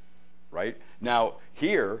 Right? Now,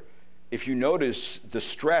 here, if you notice the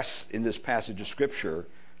stress in this passage of Scripture,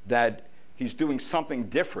 that he's doing something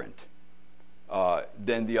different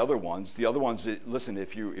than the other ones. The other ones, listen,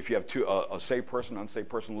 if you have a saved person, unsaved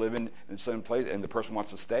person living in the same place, and the person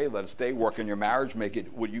wants to stay, let it stay. Work in your marriage, make it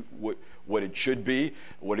what it should be,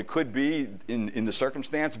 what it could be in the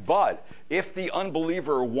circumstance. But if the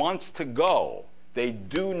unbeliever wants to go, they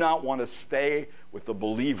do not want to stay with the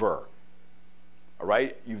believer. All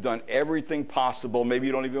right? You've done everything possible. Maybe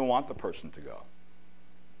you don't even want the person to go.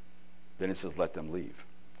 Then it says, let them leave.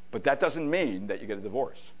 But that doesn't mean that you get a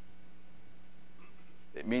divorce.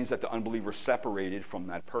 It means that the unbeliever separated from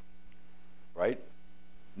that person, right?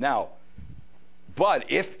 Now,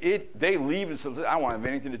 but if they leave and say, I don't want to have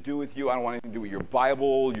anything to do with you, I don't want anything to do with your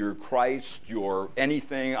Bible, your Christ, your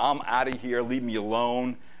anything, I'm out of here, leave me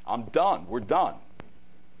alone, I'm done, we're done.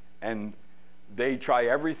 And they try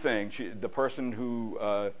everything, the person who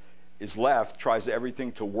is left tries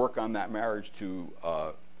everything to work on that marriage to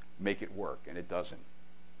make it work, and it doesn't.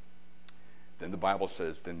 Then the Bible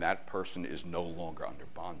says, then that person is no longer under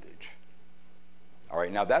bondage. All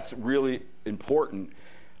right, now that's really important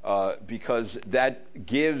because that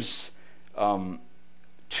gives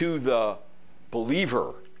to the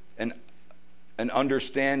believer an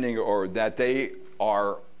understanding, or that they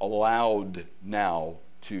are allowed now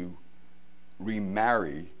to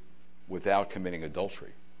remarry without committing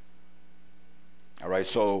adultery. All right,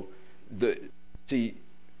 so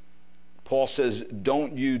Paul says,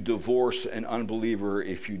 don't you divorce an unbeliever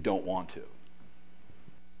if you don't want to.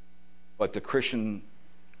 But the Christian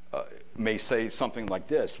may say something like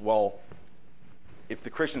this, well, if the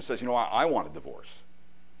Christian says, I want a divorce,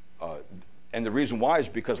 and the reason why is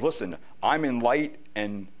because, listen, I'm in light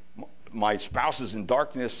and my spouse is in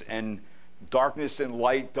darkness, and darkness and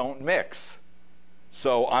light don't mix.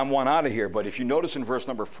 So I'm one out of here. But if you notice in verse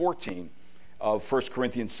number 14 of 1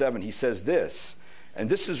 Corinthians 7, he says this, and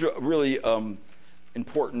this is really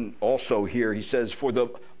important also here. He says, for the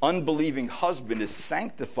unbelieving husband is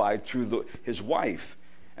sanctified through his wife,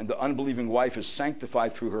 and the unbelieving wife is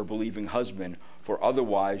sanctified through her believing husband. For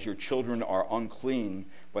otherwise your children are unclean,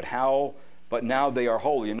 but now they are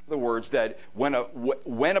holy. In other words, that when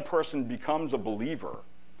a person becomes a believer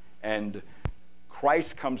and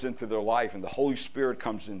Christ comes into their life and the Holy Spirit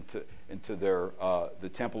comes into their the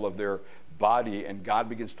temple of their body, and God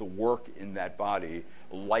begins to work in that body,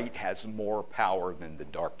 light has more power than the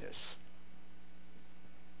darkness.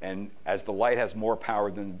 And as the light has more power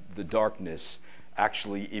than the darkness,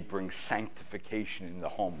 actually it brings sanctification in the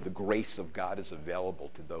home. The grace of God is available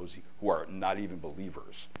to those who are not even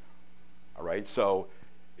believers. All right? So,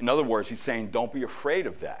 in other words, he's saying, don't be afraid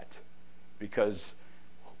of that, because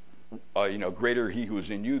greater he who is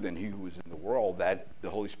in you than he who is in the world, that the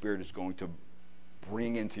Holy Spirit is going to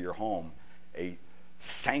bring into your home a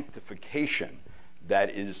sanctification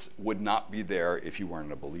that would not be there if you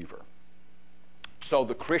weren't a believer. So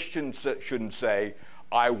the Christian shouldn't say,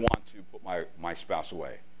 I want to put my spouse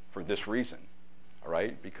away for this reason, all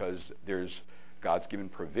right? Because God's given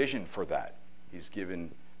provision for that. He's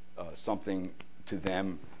given something to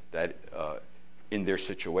them that in their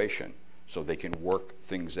situation, so they can work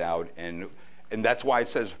things out. And that's why it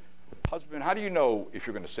says, husband, how do you know if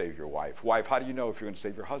you're going to save your wife? Wife, how do you know if you're going to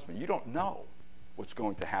save your husband? You don't know what's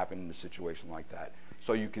going to happen in a situation like that.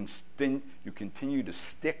 So you continue to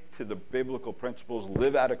stick to the biblical principles,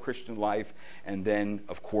 live out a Christian life, and then,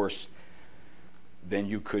 of course, then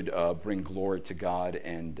you could bring glory to God,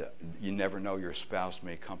 and you never know, your spouse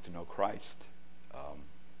may come to know Christ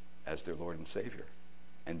as their Lord and Savior.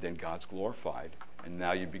 And then God's glorified, and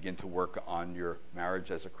now you begin to work on your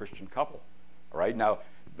marriage as a Christian couple. All right? Now,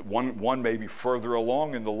 one may be further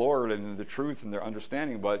along in the Lord and in the truth and their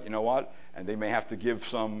understanding, but you know what? And they may have to give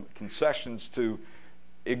some concessions to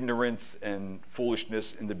ignorance and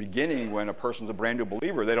foolishness in the beginning when a person's a brand new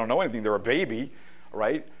believer. They don't know anything. They're a baby,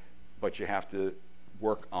 right? But you have to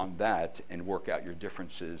work on that and work out your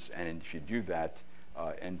differences. And if you do that,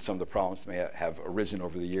 and some of the problems may have arisen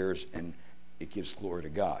over the years, and it gives glory to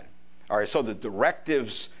God. All right, so the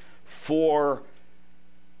directives for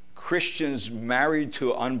Christians married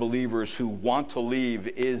to unbelievers who want to leave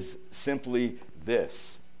is simply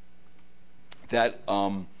this, that,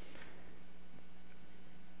 a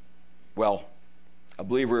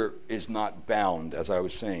believer is not bound, as I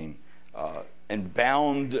was saying. And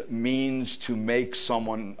bound means to make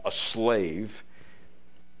someone a slave.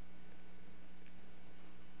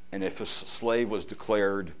 And if a slave was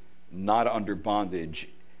declared not under bondage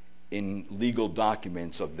in legal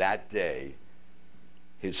documents of that day,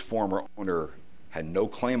 his former owner had no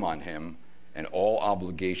claim on him, and all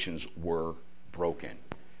obligations were broken.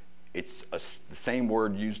 It's the same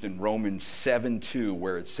word used in Romans 7:2,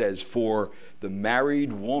 where it says, "For the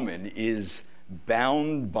married woman is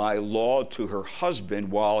bound by law to her husband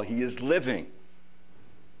while he is living.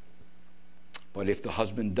 But if the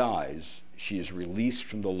husband dies, she is released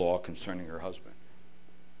from the law concerning her husband."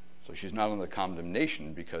 So she's not under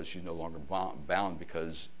condemnation because she's no longer bound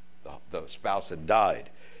because the spouse had died.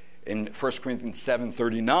 In 1 Corinthians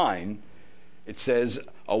 7:39, it says,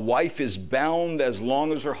 "A wife is bound as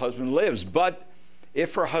long as her husband lives, but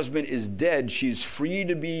if her husband is dead, she is free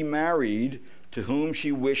to be married to whom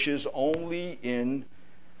she wishes only in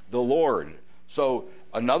the Lord." So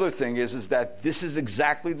another thing is that this is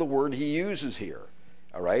exactly the word he uses here.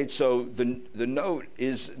 All right? So the note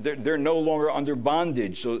is they're no longer under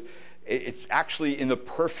bondage. So it's actually in the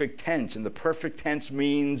perfect tense. And the perfect tense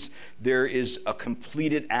means there is a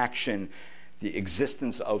completed action, the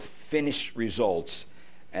existence of finished results.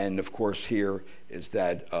 And of course here is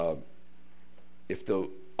that if the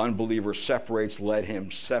unbeliever separates, let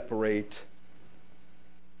him separate.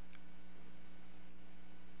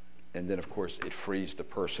 And then, of course, it frees the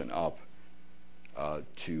person up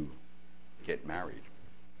to get married.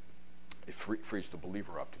 It frees the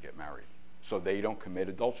believer up to get married. So they don't commit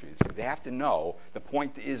adultery. They have to know, the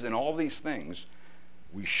point is, in all these things,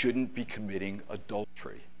 we shouldn't be committing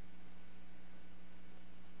adultery.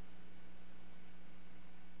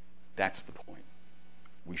 That's the point.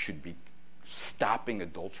 We should be stopping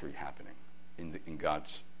adultery happening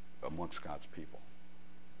amongst God's people.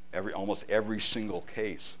 Almost every single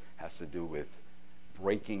case has to do with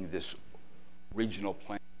breaking this original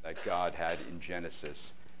plan that God had in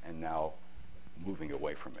Genesis and now moving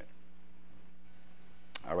away from it.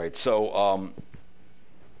 All right, so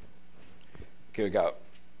okay,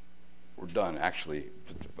 we're done. Actually,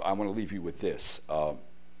 I want to leave you with this.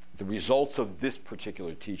 The results of this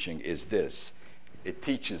particular teaching is this. It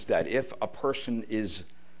teaches that if a person is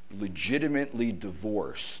legitimately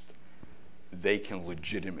divorced, they can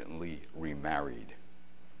legitimately remarried.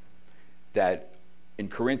 That in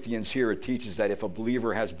Corinthians here, it teaches that if a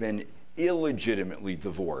believer has been illegitimately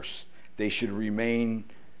divorced, they should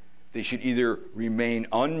either remain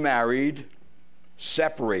unmarried,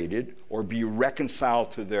 separated, or be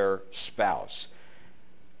reconciled to their spouse.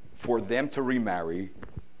 For them to remarry,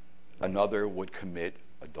 another would commit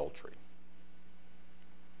adultery.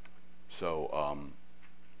 So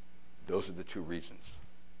those are the two reasons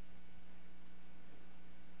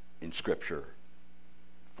in Scripture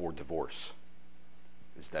for divorce,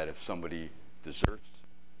 is that if somebody deserts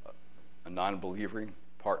a non-believing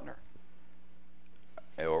partner,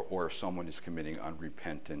 or someone is committing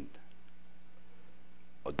unrepentant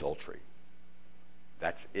adultery.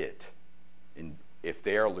 That's it. If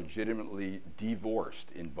they are legitimately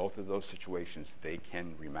divorced in both of those situations, they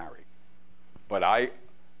can remarry. But I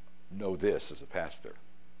know this as a pastor,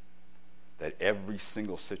 that every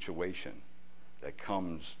single situation that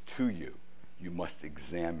comes to you, you must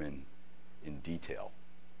examine in detail,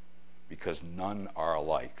 because none are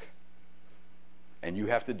alike. And you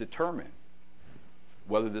have to determine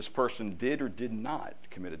whether this person did or did not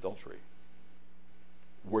commit adultery.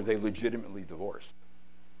 Were they legitimately divorced?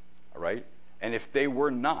 All right? And if they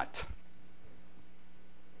were not,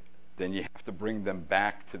 then you have to bring them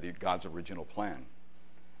back to God's original plan.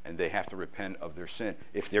 And they have to repent of their sin.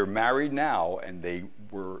 If they're married now and they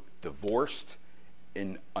were divorced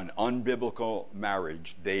in an unbiblical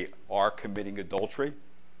marriage, they are committing adultery.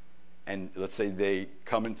 And let's say they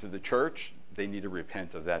come into the church, they need to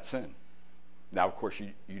repent of that sin. Now, of course,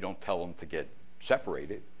 you don't tell them to get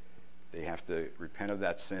separated. They have to repent of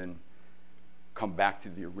that sin, come back to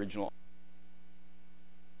the original,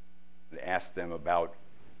 and ask them about,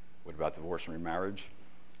 what about divorce and remarriage?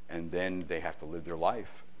 And then they have to live their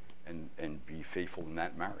life and be faithful in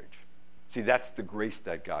that marriage. See, that's the grace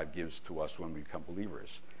that God gives to us when we become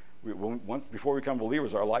believers. Before we become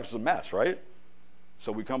believers, our life's a mess, right?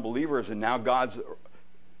 So we become believers, and now God's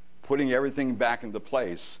putting everything back into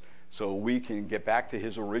place so we can get back to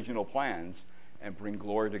his original plans and bring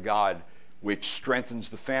glory to God, which strengthens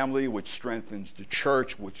the family, which strengthens the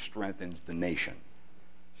church, which strengthens the nation.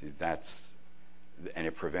 See, and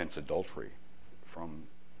it prevents adultery from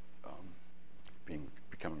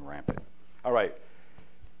becoming rampant. All right,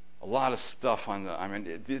 a lot of stuff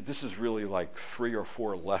this is really like 3 or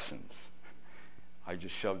 4 lessons I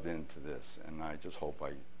just shoved into this, and I just hope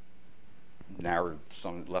I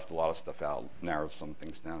left a lot of stuff out, narrowed some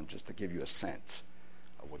things down, just to give you a sense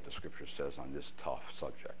of what the Scripture says on this tough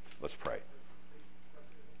subject. Let's pray.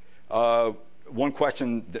 One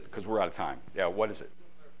question, because we're out of time. Yeah, what is it?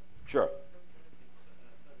 Sure.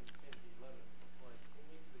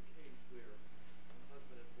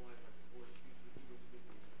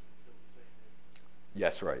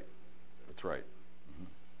 Yes, right. That's right.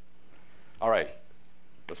 All right,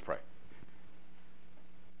 let's pray.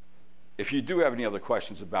 If you do have any other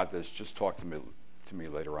questions about this, just talk to me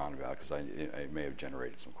later on about it, because I may have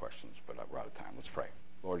generated some questions, but we're out of time. Let's pray.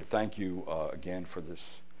 Lord, thank you again for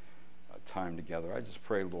this time together. I just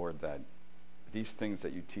pray, Lord, that these things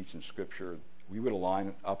that you teach in Scripture, we would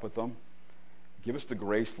align up with them. Give us the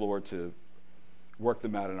grace, Lord, to work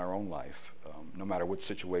them out in our own life, no matter what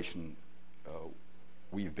situation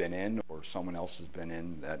we've been in or someone else has been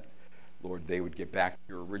in, that, Lord, they would get back to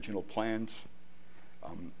your original plans.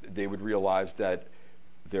 They would realize that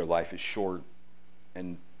their life is short,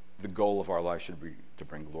 and the goal of our life should be to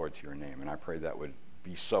bring glory to your name. And I pray that would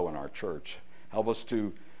be so in our church. Help us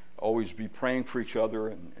to always be praying for each other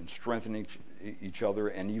and strengthening each other,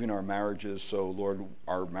 and even our marriages. So, Lord,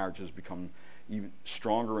 our marriages become even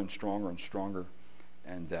stronger and stronger and stronger,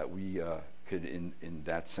 and that we could, in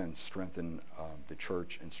that sense, strengthen the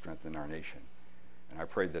church and strengthen our nation. And I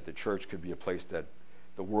pray that the church could be a place that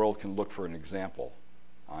the world can look for an example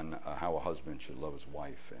on how a husband should love his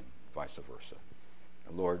wife and vice versa.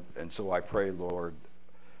 And Lord, and so I pray, Lord,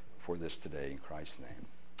 for this today in Christ's name.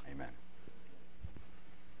 Amen.